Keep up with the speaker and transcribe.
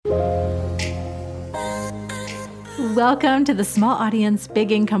Welcome to the Small Audience, Big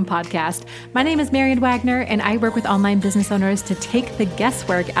Income podcast. My name is Marian Wagner, and I work with online business owners to take the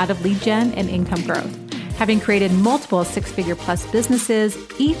guesswork out of lead gen and income growth. Having created multiple six-figure plus businesses,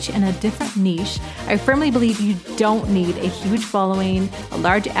 each in a different niche, I firmly believe you don't need a huge following, a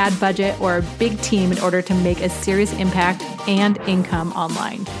large ad budget, or a big team in order to make a serious impact and income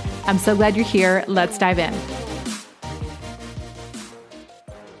online. I'm so glad you're here. Let's dive in.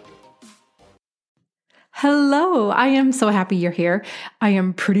 Hello, I am so happy you're here. I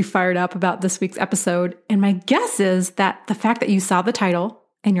am pretty fired up about this week's episode, and my guess is that the fact that you saw the title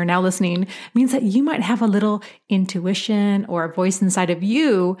and you're now listening means that you might have a little intuition or a voice inside of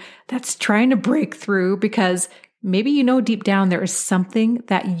you that's trying to break through because maybe you know deep down there is something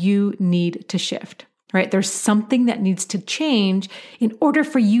that you need to shift, right? There's something that needs to change in order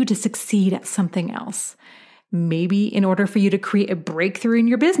for you to succeed at something else. Maybe in order for you to create a breakthrough in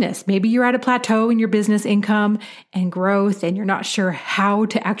your business. Maybe you're at a plateau in your business income and growth and you're not sure how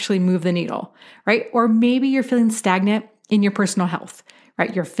to actually move the needle, right? Or maybe you're feeling stagnant in your personal health,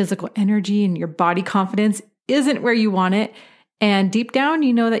 right? Your physical energy and your body confidence isn't where you want it. And deep down,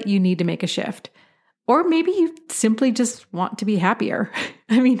 you know that you need to make a shift. Or maybe you simply just want to be happier.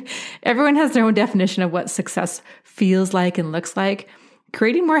 I mean, everyone has their own definition of what success feels like and looks like.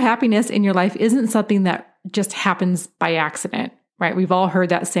 Creating more happiness in your life isn't something that just happens by accident, right? We've all heard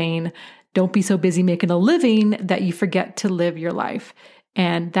that saying, don't be so busy making a living that you forget to live your life.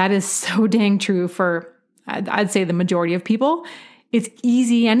 And that is so dang true for, I'd say, the majority of people. It's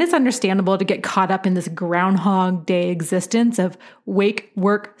easy and it's understandable to get caught up in this Groundhog Day existence of wake,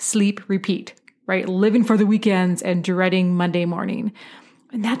 work, sleep, repeat, right? Living for the weekends and dreading Monday morning.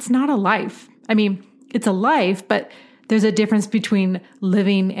 And that's not a life. I mean, it's a life, but there's a difference between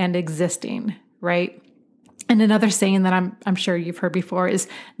living and existing, right? And another saying that I'm sure you've heard before is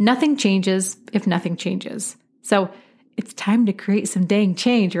nothing changes if nothing changes. So it's time to create some dang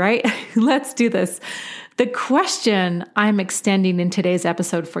change, right? Let's do this. The question I'm extending in today's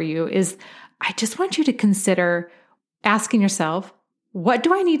episode for you is, I just want you to consider asking yourself, what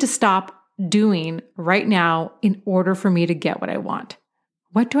do I need to stop doing right now in order for me to get what I want?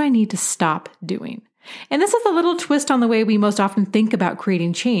 What do I need to stop doing? And this is a little twist on the way we most often think about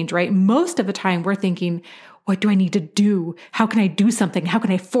creating change, right? Most of the time we're thinking, what do I need to do? How can I do something? How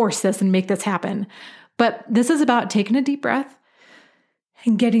can I force this and make this happen? But this is about taking a deep breath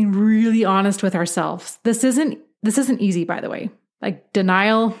and getting really honest with ourselves. This isn't easy, by the way. Like,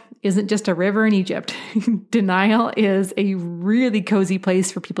 denial isn't just a river in Egypt. Denial is a really cozy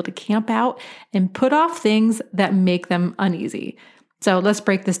place for people to camp out and put off things that make them uneasy. So let's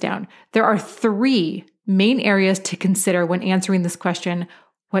break this down. There are three main areas to consider when answering this question,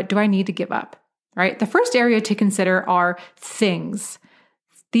 what do I need to give up? Right? The first area to consider are things.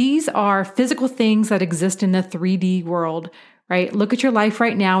 These are physical things that exist in the 3D world, right? Look at your life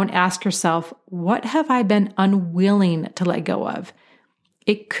right now and ask yourself, what have I been unwilling to let go of?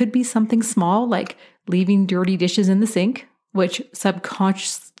 It could be something small like leaving dirty dishes in the sink, which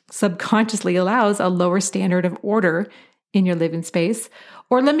subconsciously allows a lower standard of order in your living space.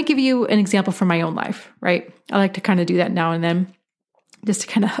 Or let me give you an example from my own life, right? I like to kind of do that now and then, just to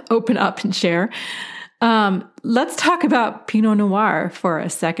kind of open up and share. Let's talk about Pinot Noir for a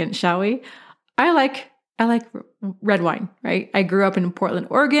second, shall we? I like red wine, right? I grew up in Portland,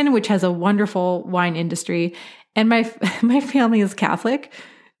 Oregon, which has a wonderful wine industry. And my family is Catholic.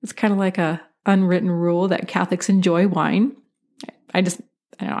 It's kind of like a unwritten rule that Catholics enjoy wine. I don't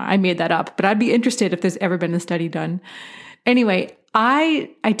know, I made that up, but I'd be interested if there's ever been a study done. Anyway,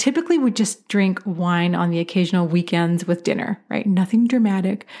 I typically would just drink wine on the occasional weekends with dinner, right? Nothing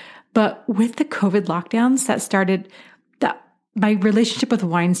dramatic. But with the COVID lockdowns, my relationship with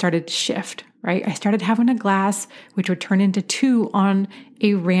wine started to shift, right? I started having a glass, which would turn into two on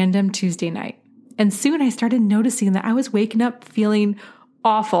a random Tuesday night. And soon I started noticing that I was waking up feeling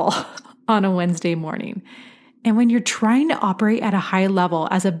awful on a Wednesday morning. And when you're trying to operate at a high level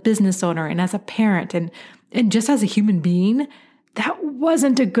as a business owner and as a parent and just as a human being, that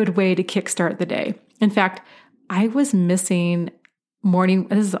wasn't a good way to kickstart the day. In fact, I was missing morning.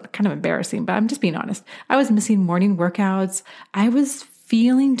 This is kind of embarrassing, but I'm just being honest. I was missing morning workouts. I was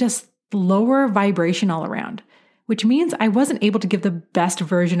feeling just lower vibration all around, which means I wasn't able to give the best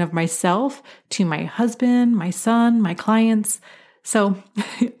version of myself to my husband, my son, my clients. So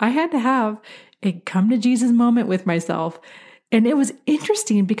I had to have a come to Jesus moment with myself. And it was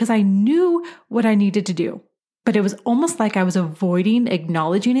interesting because I knew what I needed to do, but it was almost like I was avoiding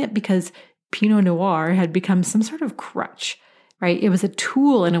acknowledging it because Pinot Noir had become some sort of crutch, right? It was a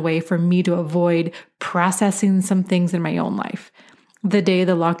tool in a way for me to avoid processing some things in my own life. The day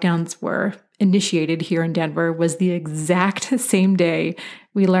the lockdowns were initiated here in Denver was the exact same day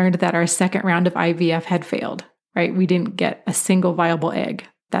we learned that our second round of IVF had failed, right? We didn't get a single viable egg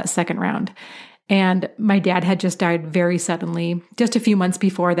that second round. And my dad had just died very suddenly, just a few months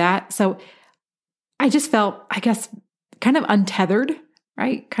before that. So I just felt, I guess, kind of untethered,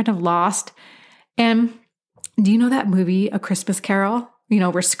 right? Kind of lost. And do you know that movie, A Christmas Carol?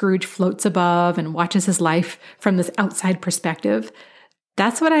 Where Scrooge floats above and watches his life from this outside perspective.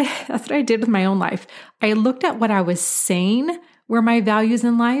 That's what I did with my own life. I looked at what I was saying were my values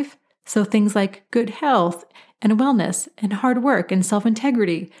in life. So things like good health and wellness and hard work and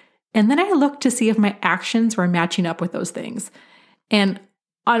self-integrity. And then I looked to see if my actions were matching up with those things. And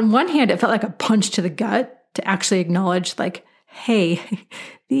on one hand, it felt like a punch to the gut to actually acknowledge like, hey,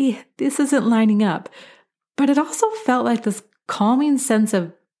 this isn't lining up. But it also felt like this calming sense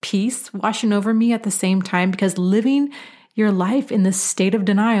of peace washing over me at the same time, because living your life in this state of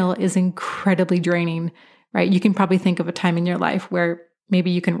denial is incredibly draining, right? You can probably think of a time in your life where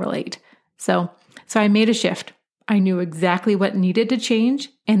maybe you can relate. So I made a shift. I knew exactly what needed to change,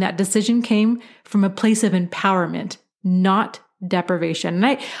 and that decision came from a place of empowerment, not deprivation.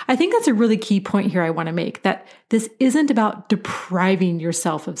 And I think that's a really key point here I want to make, that this isn't about depriving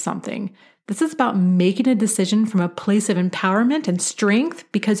yourself of something. This is about making a decision from a place of empowerment and strength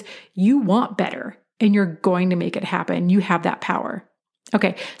because you want better and you're going to make it happen. You have that power.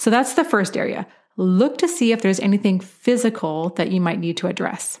 Okay, so that's the first area. Look to see if there's anything physical that you might need to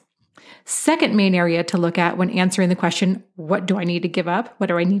address. Second main area to look at when answering the question, what do I need to give up? What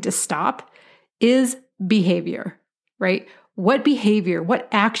do I need to stop? Is behavior, right? What behavior, what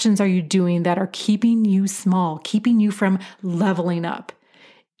actions are you doing that are keeping you small, keeping you from leveling up?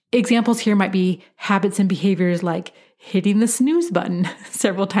 Examples here might be habits and behaviors like hitting the snooze button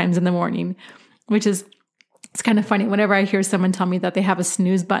several times in the morning, which is, it's kind of funny. Whenever I hear someone tell me that they have a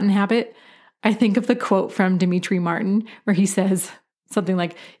snooze button habit, I think of the quote from Demetri Martin where he says something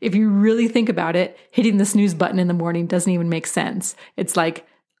like, if you really think about it, hitting the snooze button in the morning doesn't even make sense. It's like,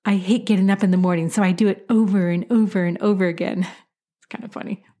 I hate getting up in the morning, so I do it over and over and over again. Kind of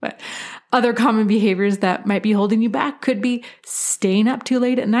funny, but other common behaviors that might be holding you back could be staying up too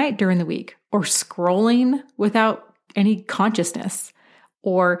late at night during the week, or scrolling without any consciousness,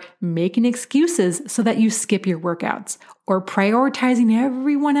 or making excuses so that you skip your workouts, or prioritizing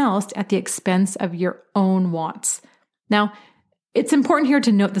everyone else at the expense of your own wants. Now, it's important here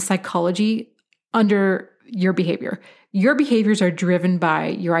to note the psychology under your behavior. Your behaviors are driven by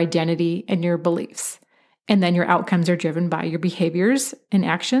your identity and your beliefs. And then your outcomes are driven by your behaviors and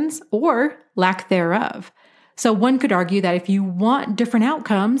actions or lack thereof. So one could argue that if you want different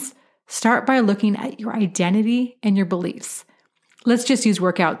outcomes, start by looking at your identity and your beliefs. Let's just use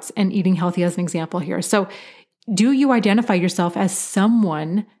workouts and eating healthy as an example here. So do you identify yourself as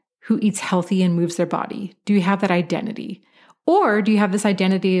someone who eats healthy and moves their body? Do you have that identity? Or do you have this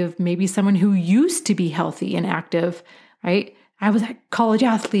identity of maybe someone who used to be healthy and active, right? I was a college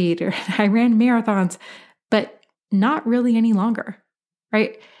athlete or I ran marathons, but not really any longer,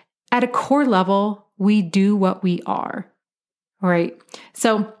 right? At a core level, we do what we are, right?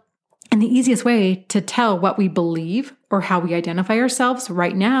 So, and the easiest way to tell what we believe or how we identify ourselves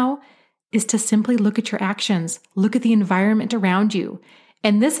right now is to simply look at your actions, look at the environment around you.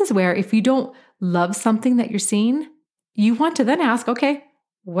 And this is where if you don't love something that you're seeing, you want to then ask, okay,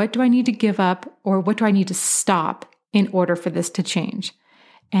 what do I need to give up or what do I need to stop in order for this to change?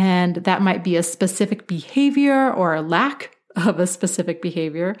 And that might be a specific behavior or a lack of a specific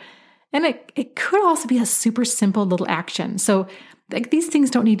behavior. And it could also be a super simple little action. So like these things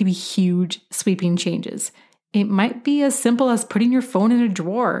don't need to be huge, sweeping changes. It might be as simple as putting your phone in a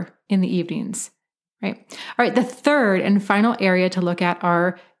drawer in the evenings, right? All right, the third and final area to look at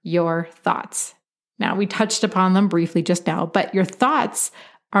are your thoughts. Now, we touched upon them briefly just now, but your thoughts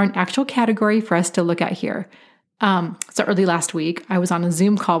are an actual category for us to look at here. So early last week, I was on a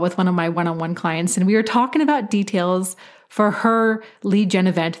Zoom call with one of my one-on-one clients, and we were talking about details for her lead gen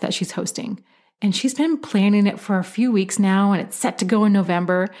event that she's hosting. And she's been planning it for a few weeks now, and it's set to go in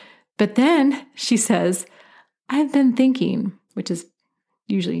November. But then she says, I've been thinking, which is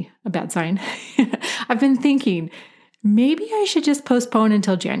usually a bad sign. I've been thinking, maybe I should just postpone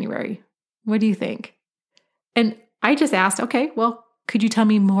until January. What do you think? And I just asked, okay, well, could you tell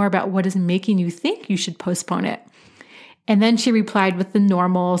me more about what is making you think you should postpone it? And then she replied with the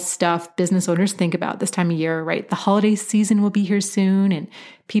normal stuff business owners think about this time of year, right? The holiday season will be here soon and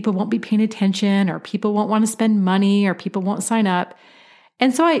people won't be paying attention or people won't want to spend money or people won't sign up.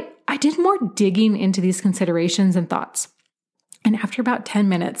 And so I did more digging into these considerations and thoughts. And after about 10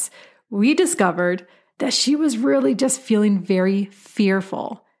 minutes, we discovered that she was really just feeling very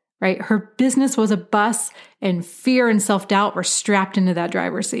fearful, right? Her business was a bust, and fear and self-doubt were strapped into that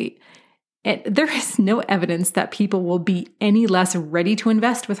driver's seat. And there is no evidence that people will be any less ready to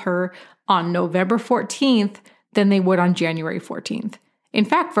invest with her on November 14th than they would on January 14th. In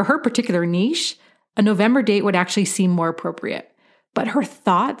fact, for her particular niche, a November date would actually seem more appropriate. But her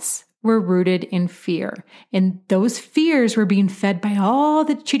thoughts were rooted in fear. And those fears were being fed by all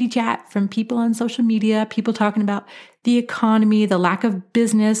the chitty chat from people on social media, people talking about the economy, the lack of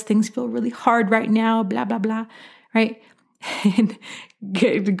business, things feel really hard right now, blah, blah, blah, right? And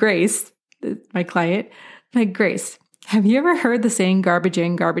Grace, my client, like, Grace, have you ever heard the saying garbage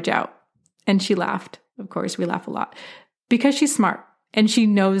in, garbage out? And she laughed. Of course, we laugh a lot because she's smart and she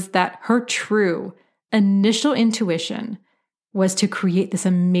knows that her true initial intuition was to create this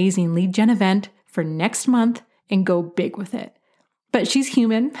amazing lead gen event for next month and go big with it. But she's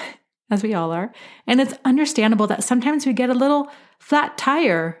human, as we all are, and it's understandable that sometimes we get a little flat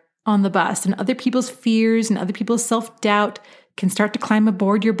tire on the bus and other people's fears and other people's self-doubt can start to climb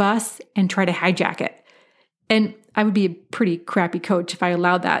aboard your bus and try to hijack it. And I would be a pretty crappy coach if I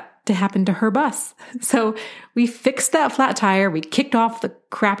allowed that to happen to her bus. So we fixed that flat tire, we kicked off the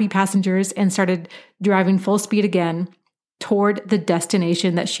crappy passengers and started driving full speed again toward the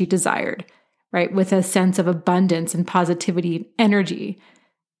destination that she desired, right? With a sense of abundance and positivity and energy.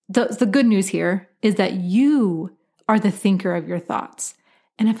 The good news here is that you are the thinker of your thoughts.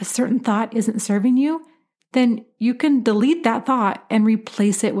 And if a certain thought isn't serving you, then you can delete that thought and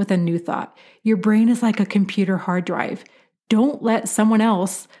replace it with a new thought. Your brain is like a computer hard drive. Don't let someone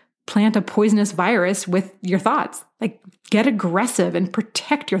else plant a poisonous virus with your thoughts. Like, get aggressive and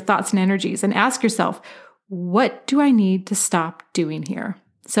protect your thoughts and energies and ask yourself, what do I need to stop doing here?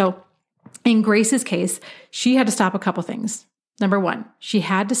 So in Grace's case, she had to stop a couple things. Number one, she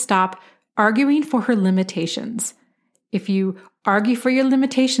had to stop arguing for her limitations. If you argue for your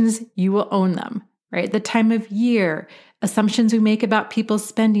limitations, you will own them, right? The time of year, assumptions we make about people's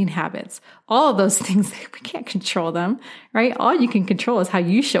spending habits, all of those things, we can't control them, right? All you can control is how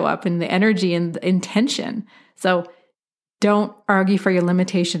you show up and the energy and the intention. So don't argue for your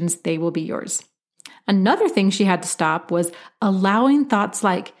limitations. They will be yours. Another thing she had to stop was allowing thoughts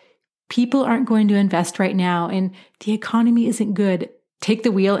like, people aren't going to invest right now and the economy isn't good, take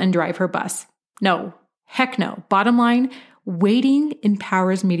the wheel and drive her bus. No, heck no. Bottom line, waiting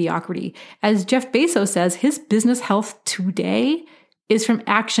empowers mediocrity. As Jeff Bezos says, his business health today is from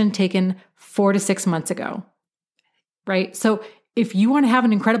action taken 4 to 6 months ago, right? So if you want to have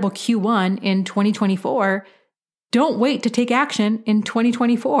an incredible Q1 in 2024, don't wait to take action in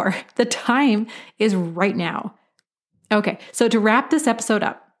 2024. The time is right now. Okay, so to wrap this episode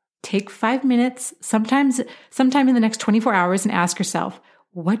up, take 5 minutes, sometime in the next 24 hours, and ask yourself,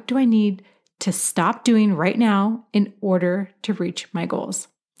 what do I need to stop doing right now in order to reach my goals?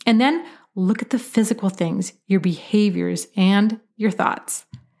 And then look at the physical things, your behaviors, and your thoughts.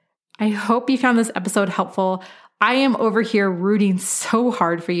 I hope you found this episode helpful. I am over here rooting so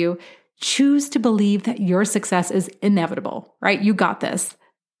hard for you. Choose to believe that your success is inevitable, right? You got this.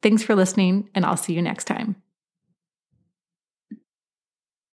 Thanks for listening, and I'll see you next time.